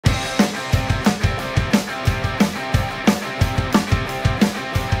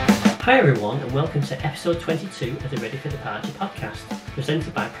Hi everyone, and welcome to episode 22 of the Ready for Departure podcast,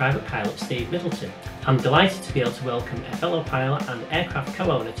 presented by private pilot Steve Middleton. I'm delighted to be able to welcome a fellow pilot and aircraft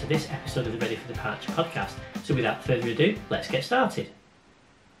co-owner to this episode of the Ready for Departure podcast. So without further ado, let's get started.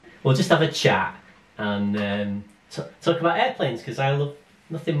 We'll just have a chat and talk about airplanes, because I love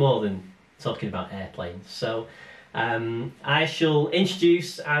nothing more than talking about airplanes. So I shall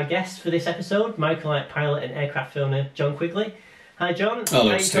introduce our guest for this episode, Microlight pilot and aircraft owner John Quigley. Hi John. Hello, how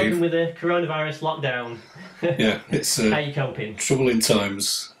are you Steve. coping with the coronavirus lockdown? Yeah, it's how are you coping? troubling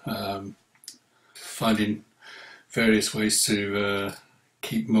times. Finding various ways to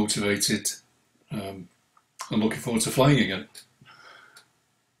keep motivated. I'm looking forward to flying again.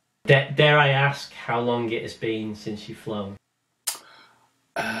 Dare I ask how long it has been since you've flown?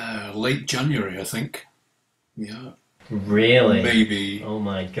 Late January, I think. Yeah. Really? Maybe Oh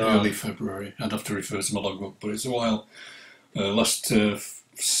my god. early February. I'd have to refer to my logbook, but it's a while. Last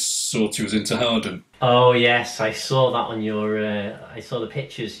sortie was into Harden. Oh yes, I saw that on your. I saw the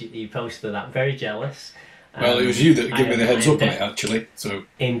pictures you posted of that. Very jealous. Well, it was you that gave me the heads I up on it, actually. So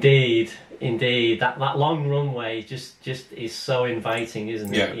Indeed. That long runway just is so inviting,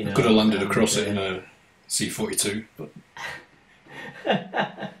 isn't it? yeah, You know, I could have landed across it in a C42. But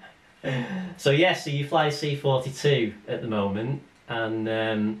So you fly C42 at the moment,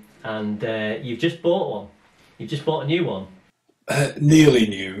 and you've just bought one. You've just bought a new one. nearly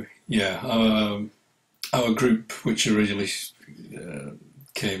new, yeah. Our group, which originally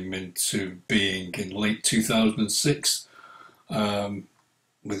came into being in late 2006,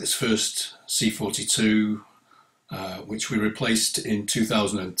 with its first C42, which we replaced in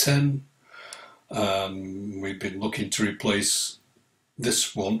 2010. We've been looking to replace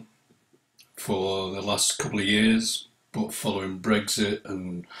this one for the last couple of years, but following Brexit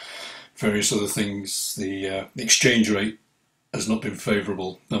and various other things, the exchange rate has not been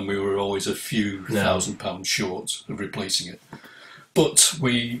favourable, and we were always a few £1,000 short of replacing it. But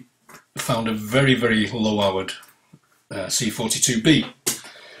we found a very, very low-hourred C42B,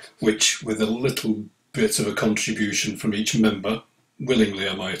 which, with a little bit of a contribution from each member, willingly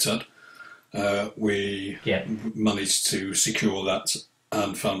I might add, we managed to secure that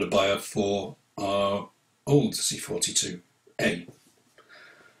and found a buyer for our old C42A.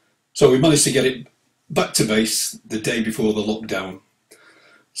 So we managed to get it back to base the day before the lockdown.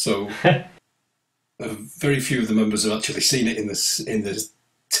 So very few of the members have actually seen it in the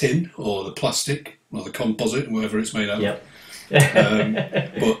tin or the plastic or the composite, whatever it's made out of.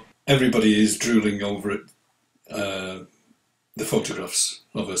 But everybody is drooling over it. The photographs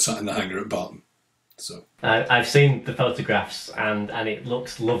of her sat in the hangar at Barton. So I've seen the photographs and it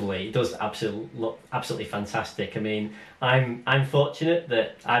looks lovely. It does look absolutely fantastic. I mean, I'm fortunate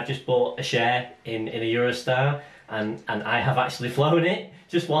that I've just bought a share in a Eurostar and I have actually flown it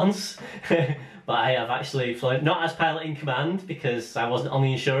just once. But I have actually flown, not as pilot in command because I wasn't on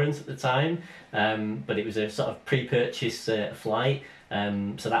the insurance at the time, but it was a sort of pre-purchase flight.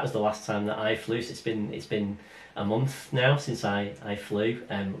 So that was the last time that I flew. So it's been a month now since I flew,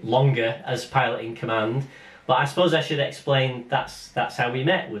 longer as pilot in command. But I suppose I should explain that's how we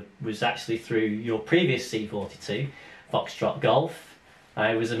met, was actually through your previous C42, Foxtrot Golf.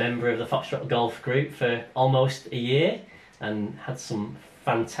 I was a member of the Foxtrot Golf group for almost a year and had some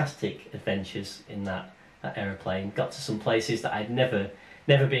fantastic adventures in that aeroplane. Got to some places that I'd never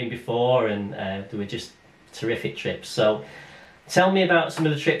been before, and they were just terrific trips. So tell me about some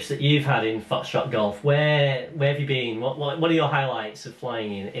of the trips that you've had in Foxtrot Golf. Where have you been? What are your highlights of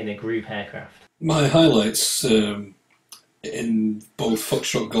flying in a group aircraft? my highlights in both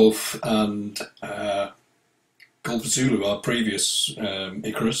Foxtrot Golf and Golf Zulu, our previous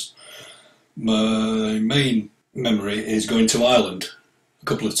Ikarus, my main memory is going to Ireland a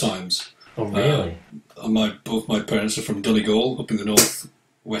couple of times. Oh really? Both my parents are from Donegal, up in the north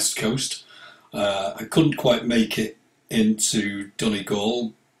west coast. I couldn't quite make it into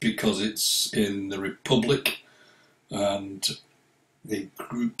Donegal because it's in the Republic, and the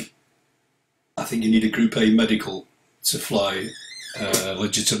group, I think you need a Group A medical to fly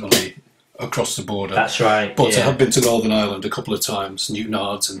legitimately across the border. That's right. But I have been to Northern Ireland a couple of times,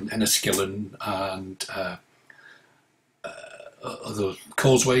 Newtonards and Enniskillen, and the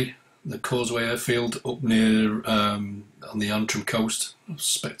Causeway airfield up near on the Antrim coast.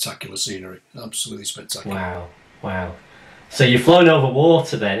 Spectacular scenery, absolutely spectacular. Wow. So you've flown over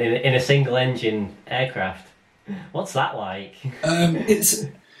water then in a single engine aircraft. What's that like?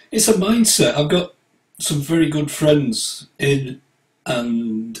 It's a mindset. I've got some very good friends in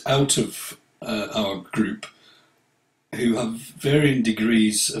and out of our group who have varying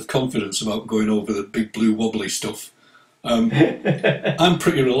degrees of confidence about going over the big blue wobbly stuff I'm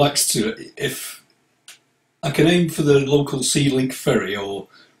pretty relaxed to it. If I can aim for the local Sea Link ferry or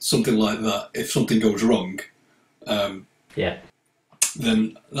something like that, if something goes wrong, Yeah.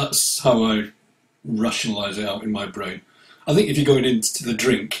 then that's how I rationalise it out in my brain. I think if you're going into the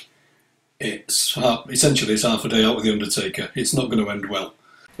drink, essentially it's half a day out with the Undertaker. It's not going to end well.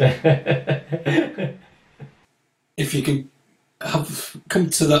 If you can come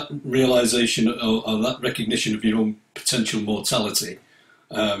to that realisation or that recognition of your own potential mortality,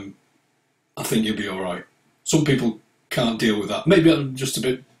 I think you'll be all right. Some people can't deal with that. Maybe I'm just a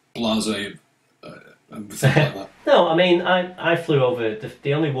bit blasé and things like that. No, I mean, I flew over,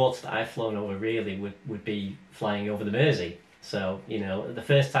 the only water that I've flown over really would be flying over the Mersey. So, you know, the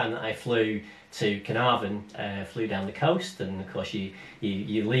first time that I flew to Carnarvon, flew down the coast, and of course you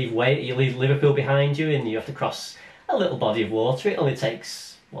leave Liverpool behind you, and you have to cross a little body of water. It only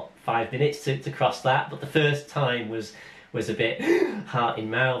takes, 5 minutes to cross that, but the first time was a bit heart in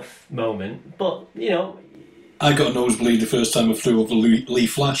mouth moment. But, you know, I got a nosebleed the first time I flew over Lee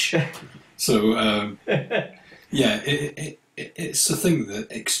Flash. So, yeah, it's a thing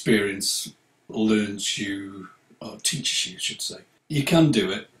that experience learns you, or teaches you, I should say. You can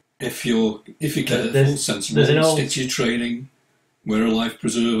do it if you get a full sense of it. Stick to your training, wear a life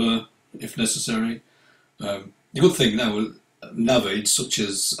preserver if necessary. The good thing now with nav aids such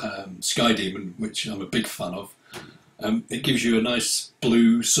as Sky Demon, which I'm a big fan of, it gives you a nice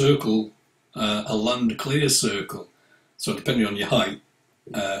blue circle, a land clear circle. So depending on your height,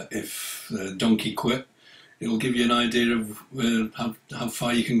 if the donkey quit, it'll give you an idea of how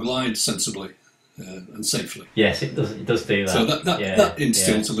far you can glide sensibly and safely. Yes, it does do that. So that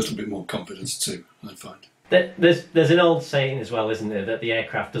instills a little bit more confidence too, I find. There's an old saying as well, isn't there, that the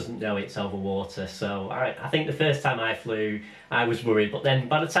aircraft doesn't know it's over water. So I think the first time I flew, I was worried, but then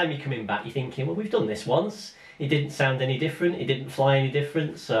by the time you're coming back, you're thinking, well, we've done this once. It didn't sound any different. It didn't fly any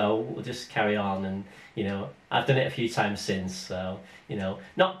different. So we'll just carry on. And, you know, I've done it a few times since. So, you know,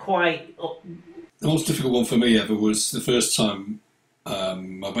 not quite. The most difficult one for me ever was the first time I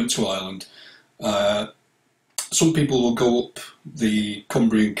went to Ireland. Some people will go up the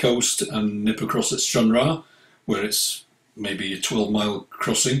Cumbrian coast and nip across at Stranraer, where it's maybe a 12-mile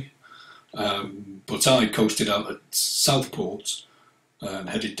crossing. But I coasted out at Southport and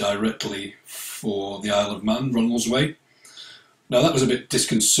headed directly for the Isle of Man, Ronald's Way. Now that was a bit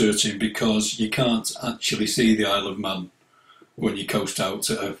disconcerting because you can't actually see the Isle of Man when you coast out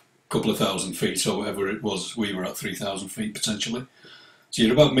at a couple of thousand feet or whatever it was. We were at 3,000 feet potentially. So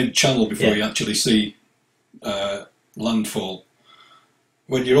you're about mid-channel before you actually see landfall.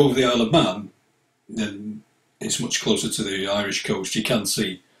 When you're over the Isle of Man, then it's much closer to the Irish coast. You can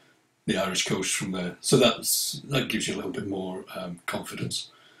see the Irish coast from there. So that gives you a little bit more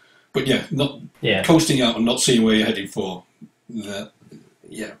confidence. But coasting out and not seeing where you're heading for, it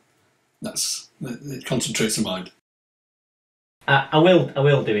concentrates the mind. I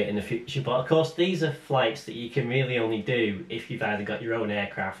will do it in the future, but of course these are flights that you can really only do if you've either got your own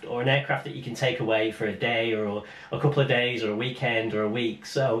aircraft or an aircraft that you can take away for a day or a couple of days or a weekend or a week.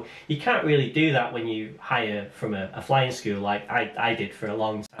 So you can't really do that when you hire from a flying school like I did for a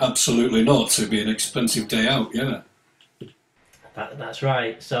long time. Absolutely not. It'd be an expensive day out, yeah. That's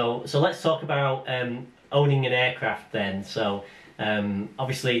right. So let's talk about owning an aircraft then. So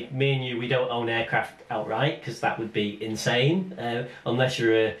obviously, me and you, we don't own aircraft outright because that would be insane. Unless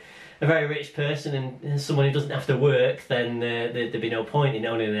you're a very rich person and someone who doesn't have to work, then there'd be no point in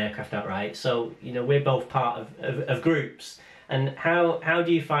owning an aircraft outright. So, you know, we're both part of groups. And how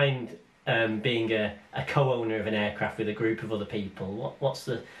do you find being a co-owner of an aircraft with a group of other people? What's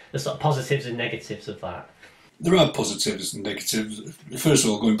the sort of positives and negatives of that? There are positives and negatives. First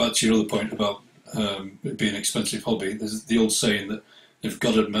of all, going back to your other point about it being an expensive hobby, there's the old saying that if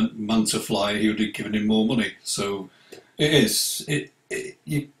God had man to fly, he would have given him more money. So it is.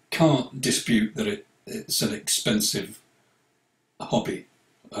 You can't dispute that it's an expensive hobby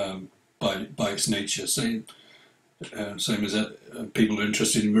by its nature. Same as people who are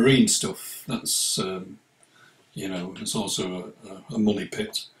interested in marine stuff. That's it's also a money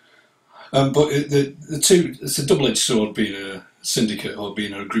pit. But it's a double-edged sword being a syndicate or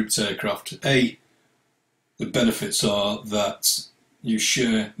being a grouped aircraft. The benefits are that you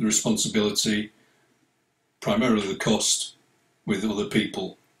share the responsibility, primarily the cost, with other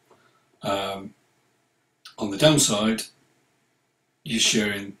people. On the downside, you're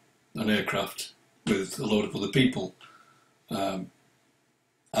sharing an aircraft with a load of other people. And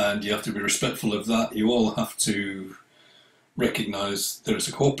you have to be respectful of that. You all have to recognise that it's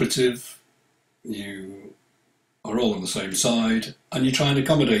a cooperative. You are all on the same side, and you try and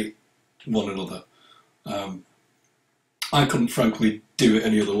accommodate one another. I couldn't frankly do it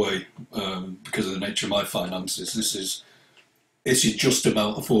any other way because of the nature of my finances. This is just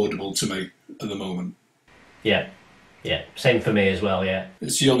about affordable to me at the moment. Yeah, yeah, same for me as well. Yeah,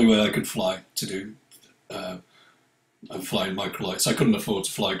 it's the only way I could fly to do. I'm flying microlights. I couldn't afford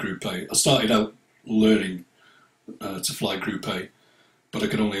to fly Group A. I started out learning to fly Group A, but I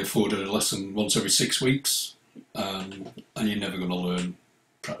could only afford a lesson once every 6 weeks, and you're never going to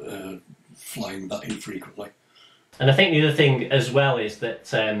learn flying that infrequently. And I think the other thing as well is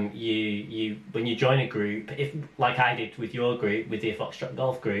that you when you join a group, if like I did with your group, with the Foxtrot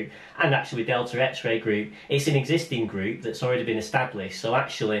Golf group, and actually with Delta X-Ray group, it's an existing group that's already been established. So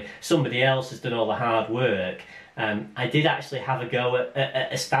actually somebody else has done all the hard work. I did actually have a go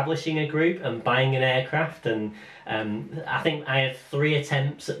at establishing a group and buying an aircraft, and I think I had 3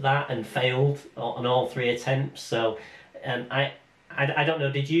 attempts at that and failed on all 3 attempts. So I don't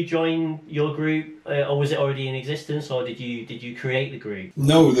know. Did you join your group, or was it already in existence, or did you create the group?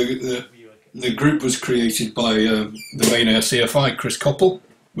 No, the group was created by the main CFI, Chris Coppell,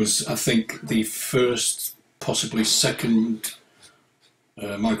 was I think the first, possibly second,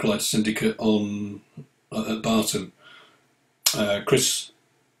 microlight syndicate at Barton. Chris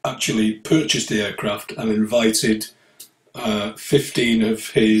actually purchased the aircraft and invited 15 of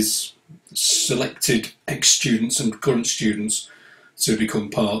his selected ex-students and current students to become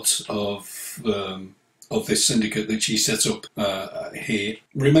part of this syndicate that he set up. He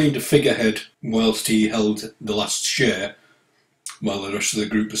remained a figurehead whilst he held the last share, while the rest of the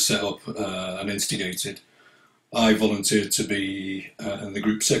group was set up and instigated. I volunteered to be the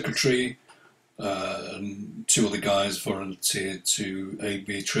group secretary, and 2 other guys volunteered to A,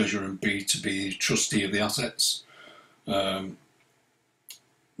 be treasurer, and B, to be trustee of the assets. Now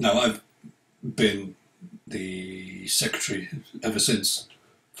I've been the secretary ever since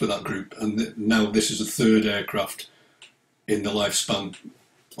for that group, and now this is the 3rd aircraft in the lifespan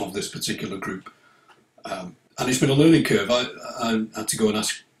of this particular group, and it's been a learning curve. I had to go and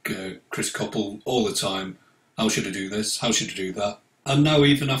ask Chris Coppell all the time, how should I do this, how should I do that, and now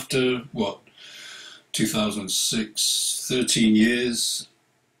even after 2006, 13 years,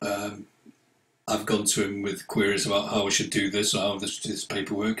 I've gone to him with queries about how I should do this or how this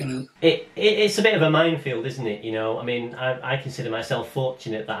paperwork. And it's a bit of a minefield, isn't it? You know, I mean, I consider myself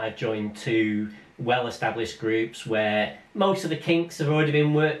fortunate that I've joined 2 well-established groups where most of the kinks have already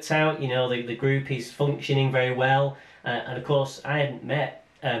been worked out. You know, the group is functioning very well, and of course, I hadn't met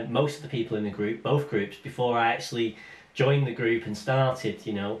most of the people in the group, both groups, before I actually joined the group and started.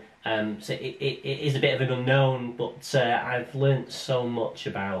 You know. So it is a bit of an unknown, but I've learnt so much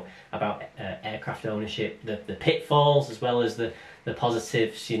about aircraft ownership, the pitfalls as well as the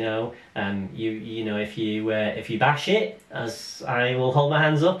positives. You know, you know, if you bash it, as I will hold my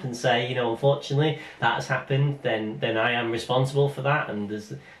hands up and say, you know, unfortunately that has happened, then I am responsible for that, and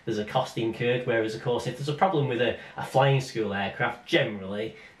there's a cost incurred. Whereas of course, if there's a problem with a flying school aircraft,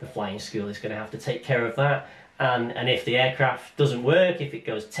 generally the flying school is going to have to take care of that. And if the aircraft doesn't work, if it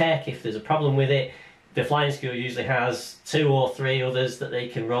goes tech, if there's a problem with it, the flying school usually has 2 or 3 others that they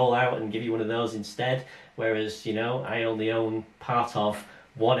can roll out and give you one of those instead. Whereas, you know, I only own part of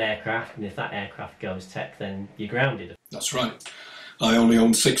 1 aircraft, and if that aircraft goes tech, then you're grounded. That's right. I only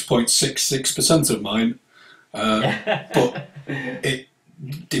own 6.66% of mine, but it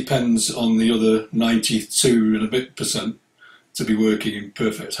depends on the other 92 and a bit percent to be working in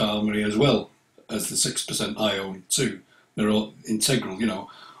perfect harmony as well as the 6% I own too. They're all integral, you know.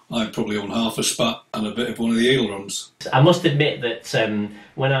 I probably own half a spat and a bit of one of the ailerons. I must admit that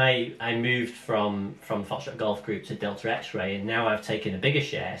when I moved from Foxtrot Golf Group to Delta X-Ray, and now I've taken a bigger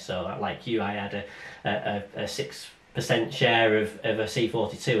share, so like you, I had a 6% share of a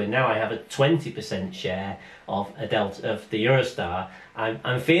C42, and now I have a 20% share of the Eurostar.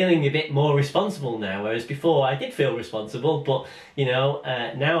 I'm feeling a bit more responsible now, whereas before I did feel responsible, but you know,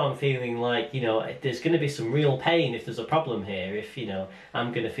 now I'm feeling like, you know, there's going to be some real pain if there's a problem here. If, you know,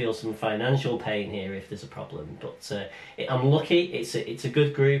 I'm going to feel some financial pain here if there's a problem. But I'm lucky. It's a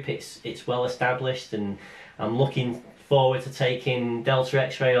good group. It's well established, and I'm looking forward to taking Delta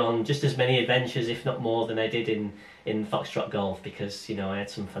X-Ray on just as many adventures, if not more, than I did in Foxtrot Golf, because, you know, I had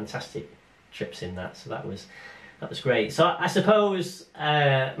some fantastic trips in that. So that was great. So I suppose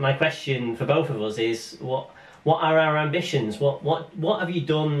my question for both of us is, what are our ambitions? What have you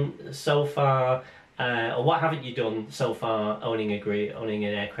done so far, or what haven't you done so far owning an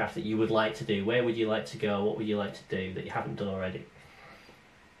aircraft that you would like to do? Where would you like to go? What would you like to do that you haven't done already?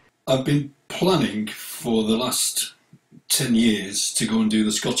 I've been planning for the last 10 years to go and do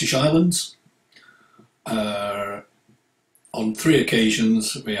the Scottish Islands. on 3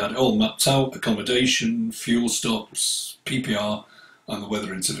 occasions, we had it all mapped out: accommodation, fuel stops, PPR, and the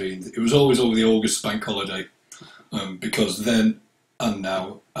weather intervened. It was always over the August bank holiday, because then and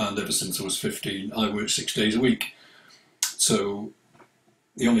now, and ever since I was 15, I work 6 days a week. So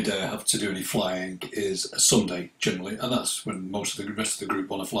the only day I have to do any flying is a Sunday, generally, and that's when most of the rest of the group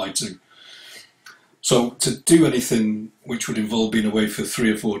want to fly to. So to do anything which would involve being away for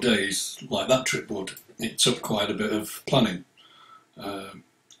 3 or 4 days, like that trip would, it took quite a bit of planning.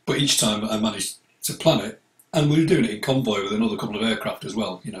 But each time I managed to plan it, and we were doing it in convoy with another couple of aircraft as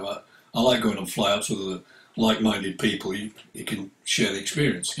well. You know, I like going on flyouts with other like-minded people. You can share the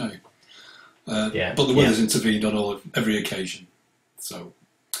experience, can't you? But the weather's intervened on every occasion. So,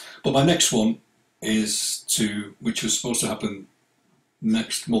 but my next one is which was supposed to happen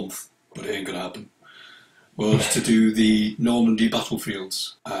next month, but it ain't going to happen, was to do the Normandy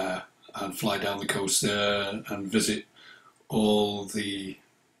battlefields and fly down the coast there and visit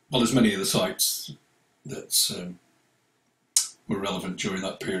as many of the sites that were relevant during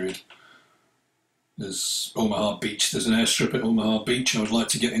that period. There's Omaha Beach. There's an airstrip at Omaha Beach I would like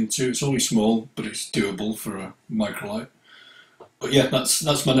to get into. It's only small, but it's doable for a microlight. But yeah,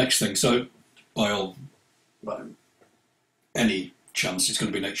 that's my next thing. So by any chance, it's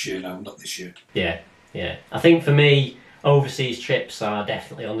going to be next year now, not this year. Yeah. I think for me, overseas trips are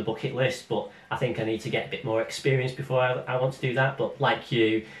definitely on the bucket list, but I think I need to get a bit more experience before I want to do that. But like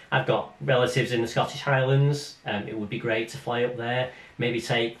you, I've got relatives in the Scottish Highlands. It would be great to fly up there. Maybe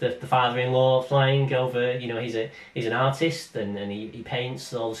take the father-in-law flying over. You know, he's an artist and he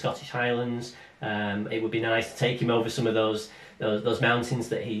paints all the Scottish Highlands. It would be nice to take him over some of those mountains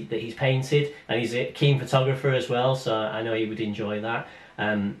that he's painted, and he's a keen photographer as well, so I know he would enjoy that.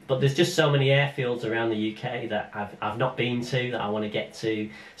 But there's just so many airfields around the UK that I've not been to that I want to get to.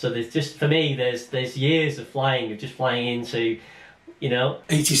 So there's just, for me, there's years of just flying into, you know.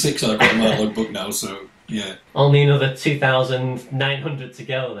 86 I've got my logbook now, so yeah. Only another 2,900 to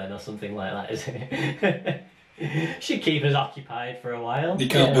go then, or something like that, isn't it? Should keep us occupied for a while. You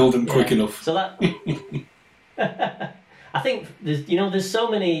can't build them quick enough. So that. I think there's so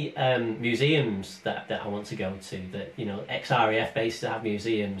many museums that I want to go to, that, you know, ex-RAF bases have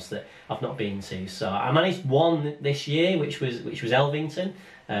museums that I've not been to. So I managed one this year, which was Elvington,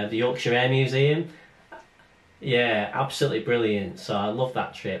 the Yorkshire Air Museum. Yeah, absolutely brilliant. So I love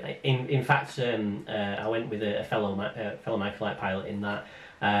that trip. In fact, I went with a fellow microlight pilot in that.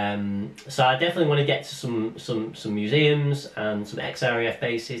 So I definitely want to get to some museums and some ex-RAF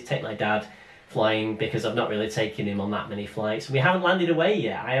bases. Take my dad flying, because I've not really taken him on that many flights. We haven't landed away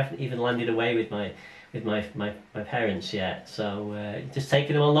yet. I haven't even landed away with my parents yet. So just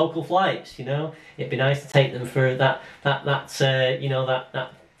taking them on local flights, you know. It'd be nice to take them for that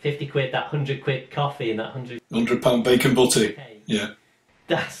 50 quid, that 100 quid coffee, and that £100 bacon butty. Yeah.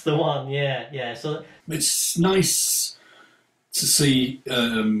 That's the one. Yeah. So it's nice to see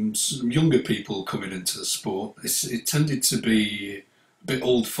some younger people coming into the sport. It tended to be a bit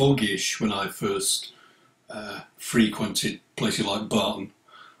old fogyish when I first frequented places like Barton.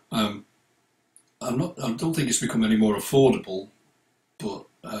 I don't think it's become any more affordable, but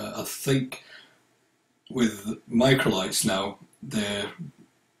I think with microlights now, they're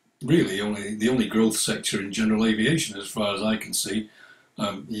really the only growth sector in general aviation, as far as I can see.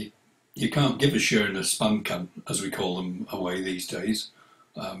 You can't give a share in a spam can, as we call them, away these days.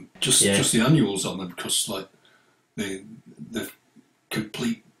 Just the annuals on them, because like the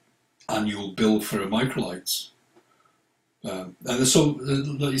complete annual bill for a microlights. And they're so,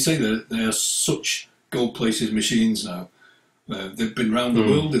 like you say, they are such gold places machines now. They've been round the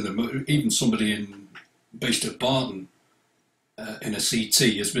world in them. Even somebody based at Barton in a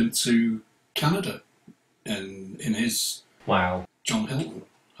CT has been to Canada in his John Hilton,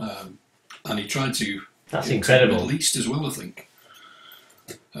 and he tried to. That's incredible. Middle East as well, I think.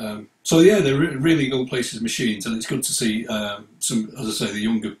 So yeah, they're really gold places machines, and it's good to see some, as I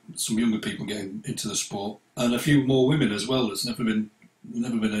say, some younger people getting into the sport, and a few more women as well. There's never been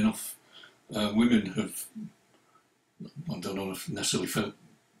enough women who've, I don't know if necessarily felt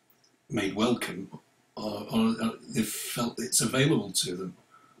made welcome, or they've felt it's available to them.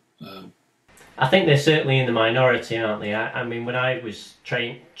 I think they're certainly in the minority, aren't they? I mean, when I was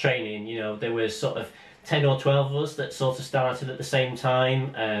training, you know, there was sort of 10 or 12 of us that sort of started at the same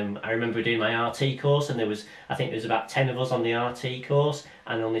time. I remember doing my RT course, and I think there was about 10 of us on the RT course,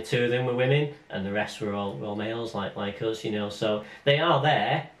 and only 2 of them were women, and the rest were all males like us, you know. So they are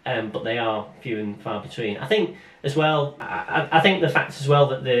there, but they are few and far between. I think as well, I think the fact as well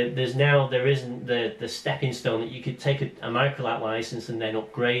that there isn't the stepping stone that you could take a microlight license and then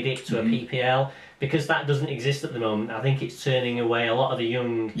upgrade it to a PPL. because that doesn't exist at the moment, I think it's turning away a lot of the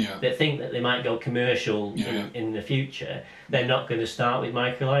young that think that they might go commercial in the future. They're not going to start with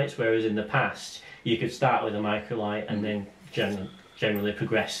microlights, whereas in the past you could start with a microlight and then generally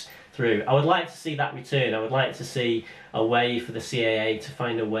progress through. I would like to see that return. I would like to see a way for the CAA to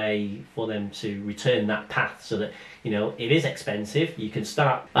find a way for them to return that path, so that, you know, it is expensive. You can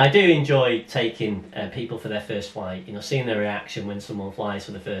start. I do enjoy taking people for their first flight, you know, seeing their reaction when someone flies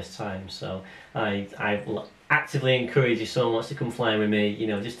for the first time. So I will actively encourage if someone wants to come flying with me, you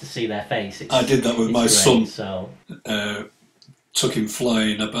know, just to see their face. I did that with my son. So took him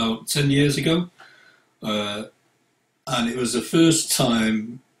flying about 10 years ago, and it was the first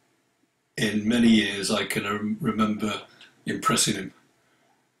time in many years I can remember impressing him,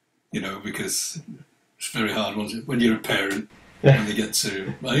 you know, because it's very hard when you're a parent, when they get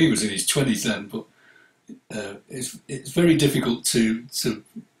to, well, he was in his 20s then, but it's very difficult to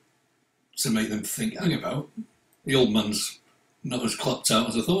make them think, hang about, the old man's not as clapped out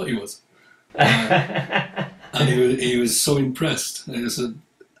as I thought he was. And he was so impressed. It was the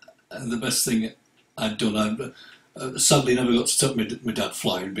best thing I'd done. I sadly never got to take my dad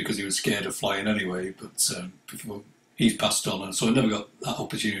flying because he was scared of flying anyway, but before he's passed on, and so I never got that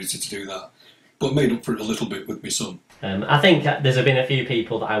opportunity to do that. But made up for it a little bit with my son. I think there's been a few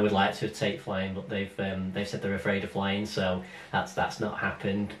people that I would like to take flying, but they've said they're afraid of flying, so that's not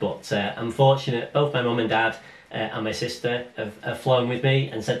happened. But I'm fortunate, both my mum and dad and my sister have flown with me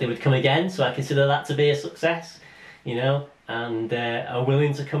and said they would come again, so I consider that to be a success, you know, and are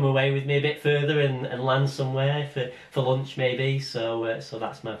willing to come away with me a bit further and land somewhere for lunch maybe, so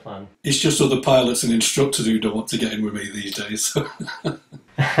that's my plan. It's just other pilots and instructors who don't want to get in with me these days. So.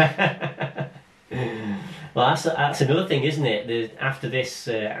 Well, that's another thing, isn't it? After this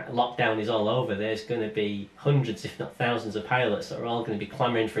lockdown is all over, there's going to be hundreds, if not thousands, of pilots that are all going to be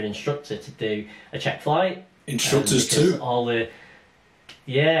clamouring for an instructor to do a check flight. Instructors too.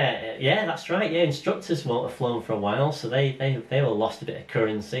 Yeah, that's right. Yeah, instructors won't have flown for a while, so they will have lost a bit of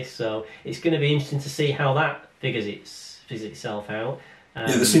currency. So it's going to be interesting to see how that figures itself out.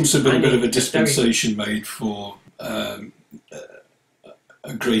 There seems to have been a bit of a dispensation made for a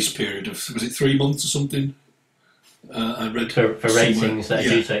grace period of, was it 3 months or something? I read for ratings that are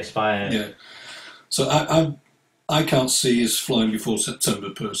due to expire. Yeah. So I can't see us flying before September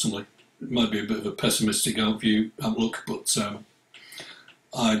personally. It might be a bit of a pessimistic outlook, but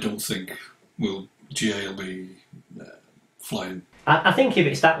I don't think GA will be flying. I think if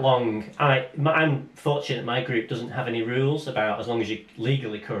it's that long, I'm fortunate my group doesn't have any rules about as long as you're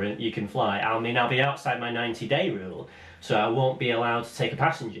legally current, you can fly. I mean, I'll be outside my 90-day rule, so I won't be allowed to take a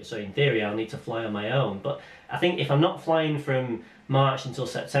passenger. So in theory, I'll need to fly on my own. But I think if I'm not flying from March until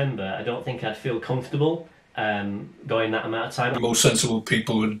September, I don't think I'd feel comfortable going that amount of time. The most sensible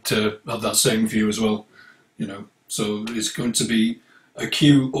people would have that same view as well, you know. So it's going to be a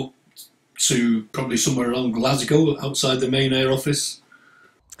queue up to probably somewhere around Glasgow, outside the main air office.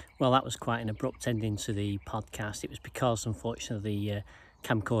 Well, that was quite an abrupt ending to the podcast. It was because, unfortunately, the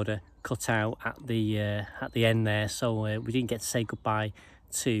camcorder cut out at the end there, so we didn't get to say goodbye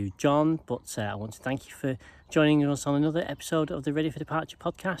to John. But I want to thank you for joining us on another episode of the Ready for Departure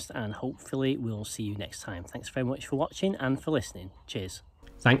podcast, and hopefully we'll see you next time. Thanks very much for watching and for listening. Cheers.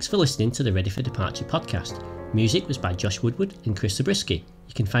 Thanks for listening to the Ready for Departure podcast. Music was by Josh Woodward and Chris Zabriskie.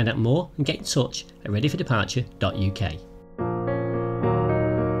 You can find out more and get in touch at readyfordeparture.uk.